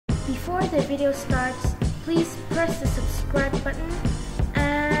Before the video starts, please press the subscribe button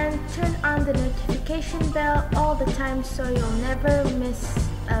and turn on the notification bell all the time so you'll never miss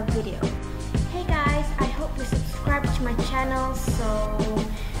a video. Hey guys, I hope you subscribe to my channel. So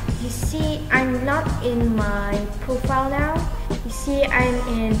you see, I'm not in my profile now. You see, I'm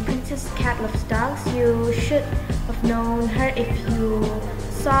in Princess Cat Loves Dogs. You should have known her if you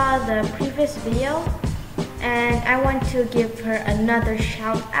saw the previous video. And I want to give her another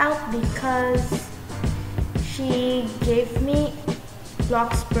shout out because she gave me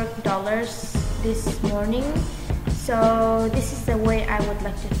Bloxburg dollars this morning. So this is the way I would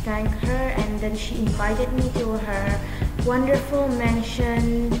like to thank her. And then she invited me to her wonderful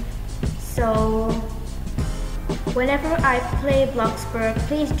mansion. So whenever I play Bloxburg,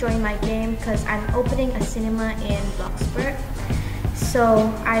 please join my game because I'm opening a cinema in Bloxburg.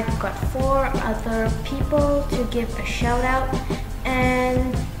 So I've got 4 other people to give a shout out,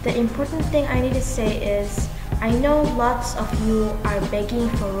 and the important thing I need to say is I know lots of you are begging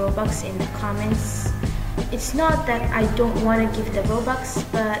for Robux in the comments. It's not that I don't want to give the Robux,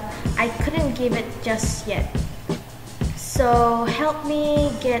 but I couldn't give it just yet. So help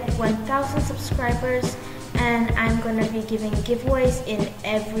me get 1,000 subscribers and I'm gonna be giving giveaways in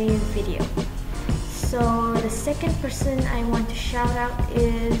every video. So the second person I want to shout out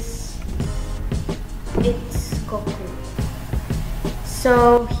is It's Goku.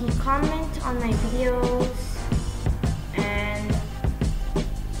 So he commented on my videos, and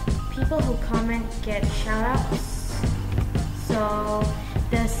people who comment get shout outs. So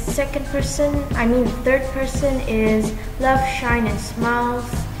the third person is Love, Shine and Smiles.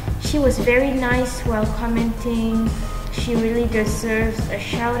 She was very nice while commenting. She really deserves a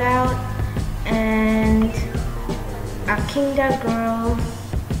shout out. And a Kinda girl,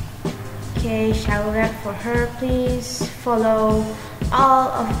 okay, shout out for her. Please follow all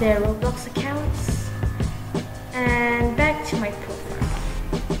of their Roblox accounts. And back to my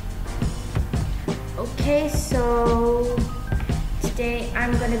profile. Okay, so today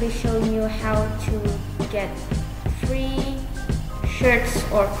I'm gonna be showing you how to get free shirts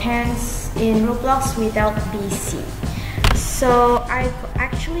or pants in Roblox without BC. So I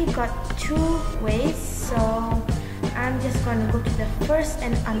actually got 2 ways, so I'm just gonna go to the first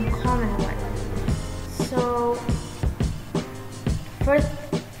and uncommon one. So first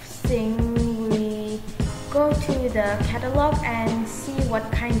thing, we go to the catalog and see what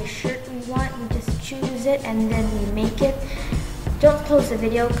kind of shirt we want. We just choose it and then we make it. Don't close the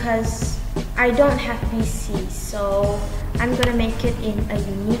video because I don't have BC, so I'm gonna make it in a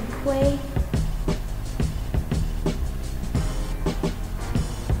unique way.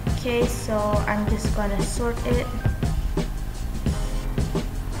 Okay, so I'm just gonna sort it.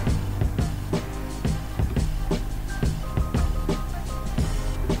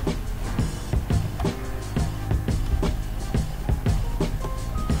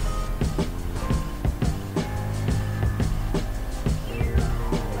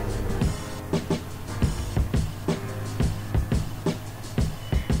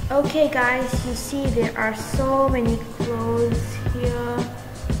 Okay guys, you see there are so many clothes here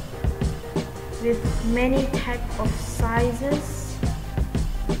with many type of sizes.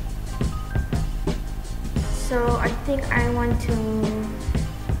 So I think I want to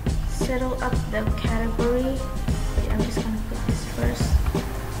settle up the category. Wait, I'm just gonna put this first.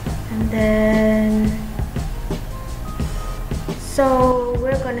 And then, so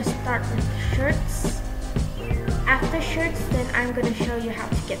we're gonna start with shirts. After shirts, then I'm gonna show you how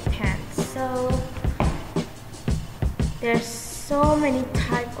to get pants. So there's so many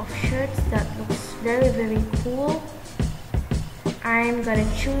type of shirts that looks very cool. I'm gonna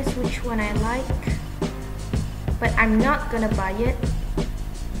choose which one I like, but I'm not gonna buy it.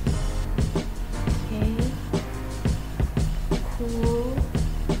 Okay, cool.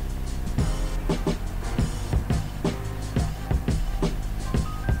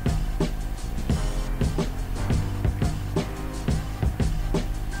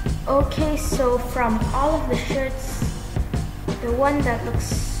 Okay, so from all of the shirts, the one that looks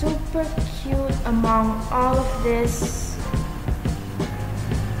super cute among all of this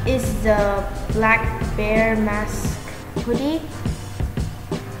is the black bear mask hoodie.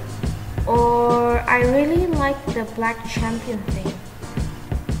 Or I really like the black champion thing.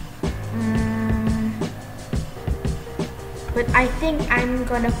 But I think I'm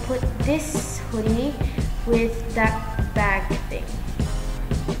gonna put this hoodie with that bag thing.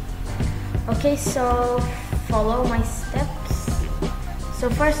 Okay, so follow my steps. So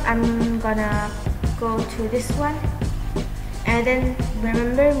first I'm gonna go to this one, and then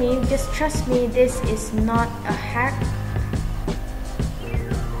remember me, just trust me, this is not a hack.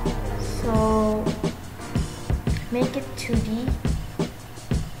 make it 2D.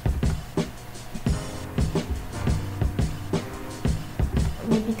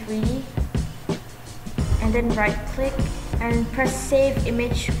 Maybe 3D. And then right click and press save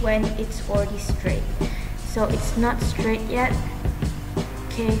image when it's already straight. So it's not straight yet.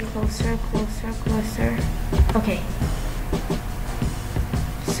 Okay, closer, closer, closer. Okay.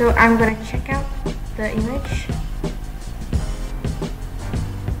 So I'm gonna check out the image.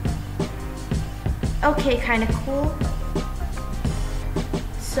 Okay, kind of cool.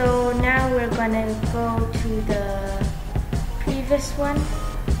 So now we're gonna go to the previous one.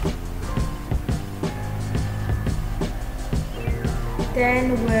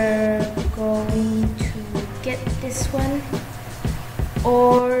 Then we're going to get this one.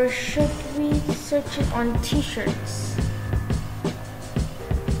 Or should we search it on t-shirts?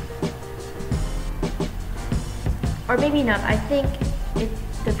 Or maybe not. I think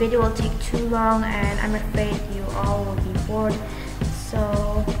the video will take too long and I'm afraid you all will be bored.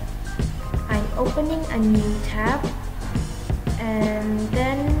 So I'm opening a new tab and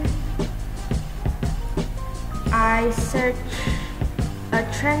then I search a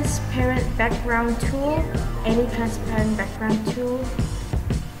transparent background tool, any transparent background tool.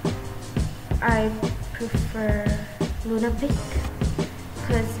 I prefer Lunapic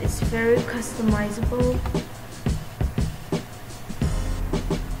because it's very customizable.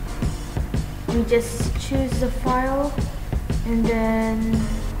 We just choose the file and then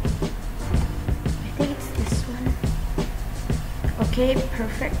I think it's this one. Okay,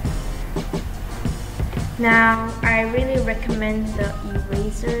 perfect. Now I really recommend the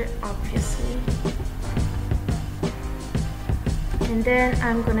eraser, obviously. And then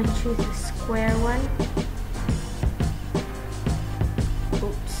I'm gonna choose the square one.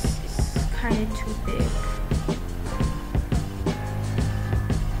 Oops, it's kind of too big.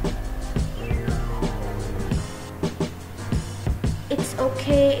 It's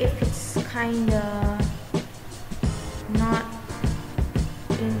okay if it's kinda not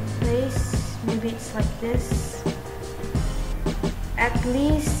in place. Maybe it's like this. At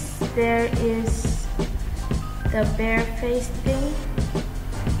least there is the bare face thing.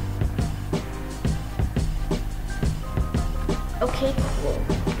 Okay, cool.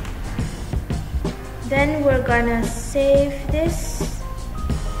 Then we're gonna save this.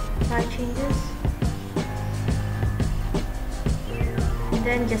 5 changes. And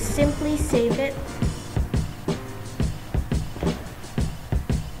then just simply save it.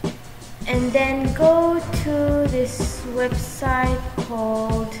 And then go to this website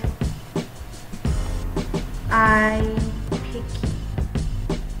called iPicky.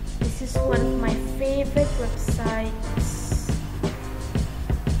 This is one of my favorite websites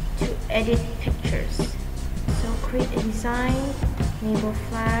to edit pictures. So create a design, enable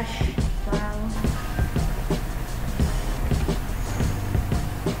flash, file.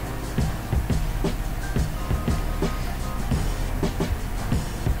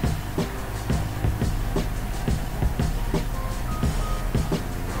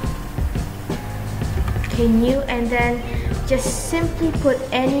 New, and then just simply put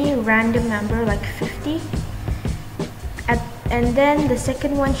any random number like 50 and then the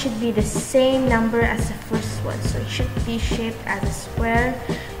second one should be the same number as the first one, so it should be shaped as a square.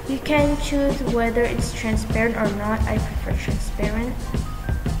 You can choose whether it's transparent or not. I prefer transparent.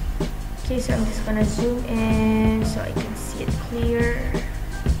 Okay, so I'm just gonna zoom in so I can see it clear.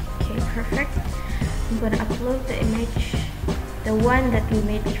 Okay, perfect. I'm gonna upload the image, the one that we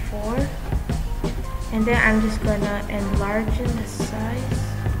made before. And then I'm just gonna enlarge the size.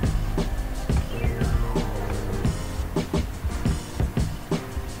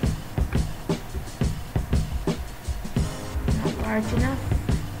 Not large enough.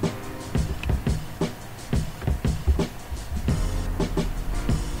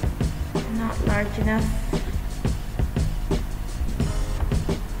 Not large enough.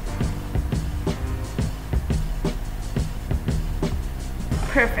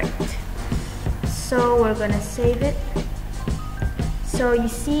 Perfect. So we're gonna save it. So you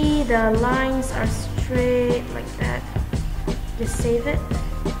see the lines are straight like that. Just save it.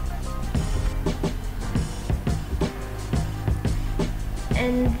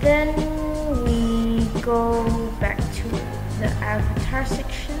 And then we go back to the avatar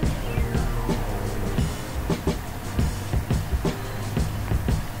section.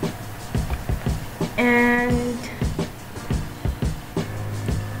 And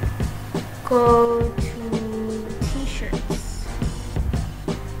go to t-shirts,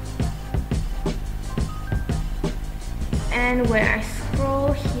 and where I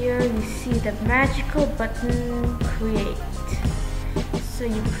scroll here you see the magical button create. So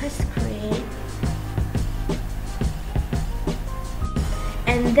you press create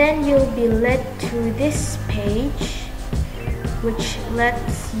and then you'll be led to this page which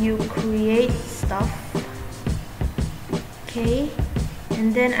lets you create stuff. Okay,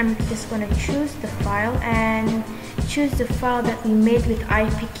 and then I'm just gonna choose the file and choose the file that we made with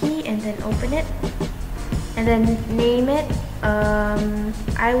iPicky, and then open it and then name it.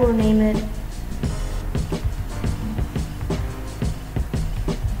 I will name it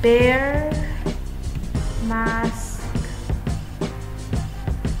Bear Mask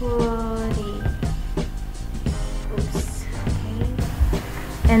Hoodie. Oops. Okay.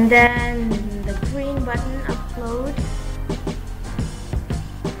 And then the green button, upload.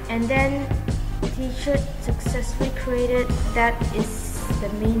 And then t-shirt successfully created. That is the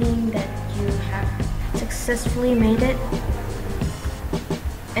meaning that you have successfully made it.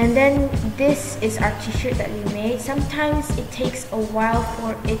 And then this is our t-shirt that we made. Sometimes it takes a while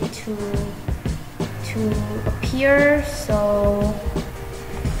for it to appear, so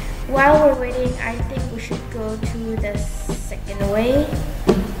while we're waiting, I think we should go to the second way.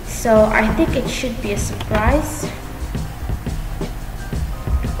 So I think it should be a surprise.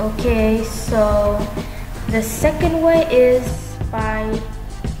 Okay, so the second way is by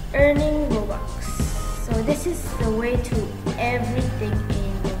earning Robux. So this is the way to everything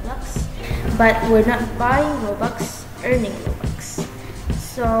in Roblox, but we're not buying Robux, earning Robux.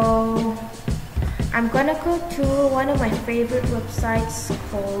 So I'm gonna go to one of my favorite websites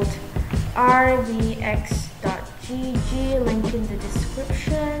called rvx.gg, link in the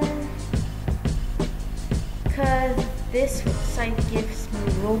description, because this website gives me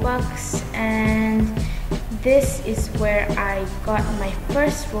Robux, and this is where I got my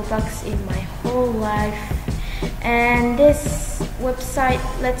first Robux in my whole life. And this website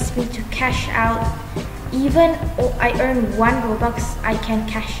lets me to cash out. Even I earn 1 Robux, I can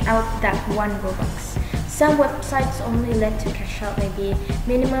cash out that 1 Robux. Some websites only let to cash out maybe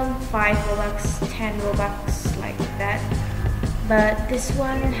minimum 5 Robux, 10 Robux, like that. But this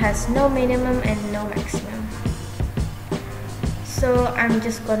one has no minimum and no maximum. So I'm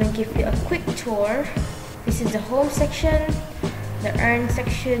just gonna give you a quick tour. This is the home section. The earn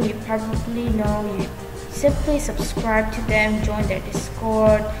section, you probably know. You simply subscribe to them, join their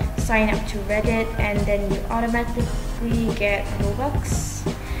Discord, sign up to Reddit, and then you automatically get Robux.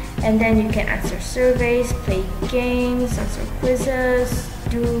 And then you can answer surveys, play games, answer quizzes,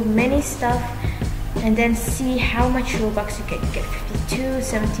 do many stuff, and then see how much Robux you get. You get 52,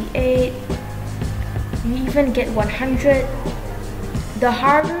 78, you even get 100. The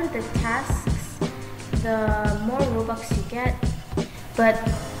harder the tasks, the more Robux you get. But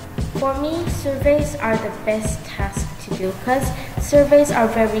for me, surveys are the best task to do, because surveys are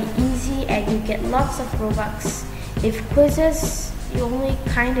very easy and you get lots of Robux. If quizzes, you only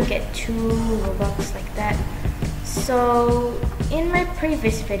kind of get 2 Robux, like that. So in my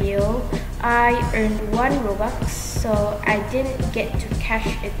previous video, I earned 1 Robux, so I didn't get to cash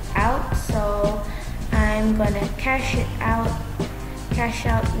it out. So I'm gonna cash out,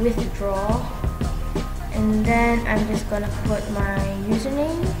 withdraw, and then I'm just gonna put my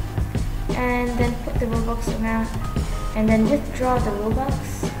username and then put the Robux amount and then withdraw the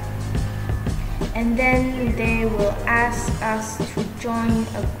Robux. And then they will ask us to join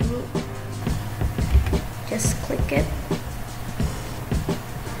a group. Just click it,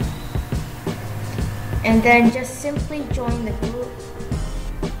 and then just simply join the group.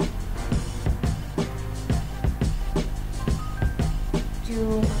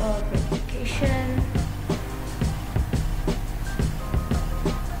 Do a verification.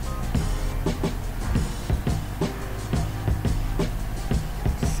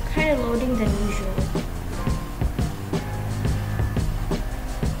 It's kind of loading than usual.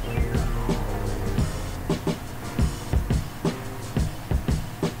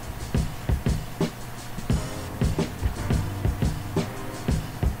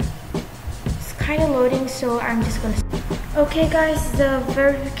 It's kind of loading, so I'm just gonna. Okay guys, the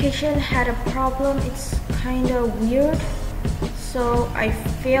verification had a problem. It's kind of weird, so I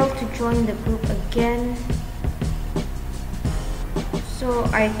failed to join the group again. So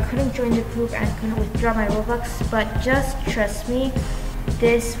I couldn't join the group and couldn't withdraw my Robux, but just trust me,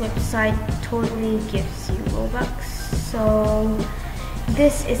 this website totally gives you Robux. So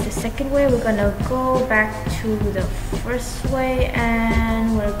this is the second way. We're gonna go back to the first way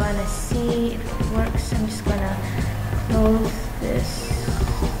and we're gonna see if it works. I'm just gonna close this.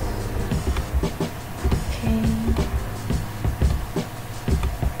 Okay.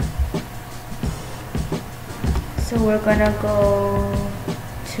 So we're gonna go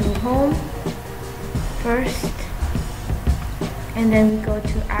to home first, and then we go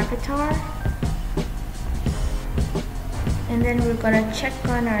to avatar, And then we're gonna check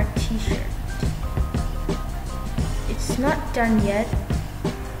on our t-shirt. It's not done yet.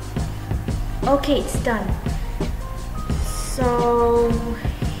 Okay, it's done. So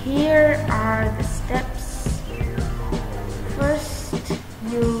here are the steps. First,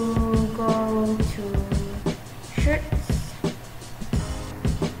 you go to shirts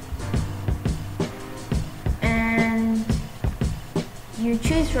and you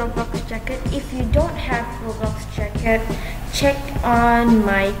choose Roblox jacket. If you don't have Roblox jacket, check on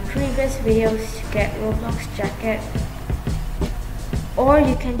my previous videos to get Roblox jacket. Or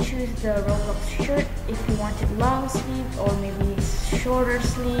you can choose the Roblox shirt if you want it long sleeved or maybe shorter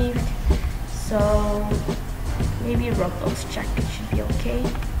sleeved. So maybe Roblox jacket should be okay.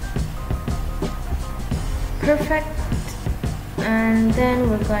 Perfect. And then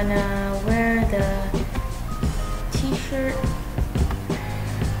we're gonna wear the t-shirt.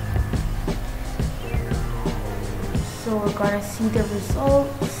 So we're gonna see the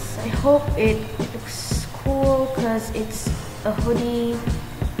results. I hope it looks cool because it's a hoodie.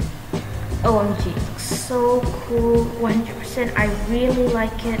 OMG, it looks so cool. 100%. I really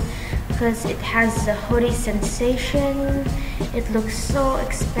like it because it has the hoodie sensation. It looks so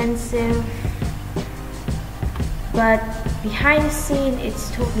expensive, but behind the scene it's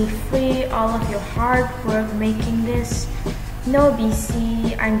totally free. All of your hard work making this. No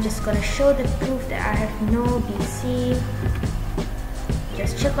BC. I'm just gonna show the proof that I have no BC.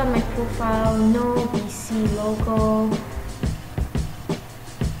 Just check on my profile. No BC logo.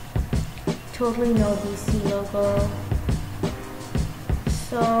 Totally no BC logo.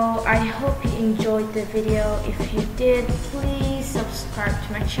 So I hope you enjoyed the video. If you did, please subscribe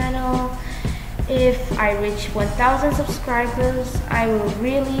to my channel. If I reach 1,000 subscribers, I will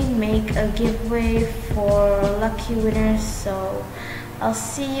really make a giveaway for lucky winners. So I'll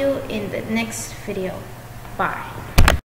see you in the next video. Bye.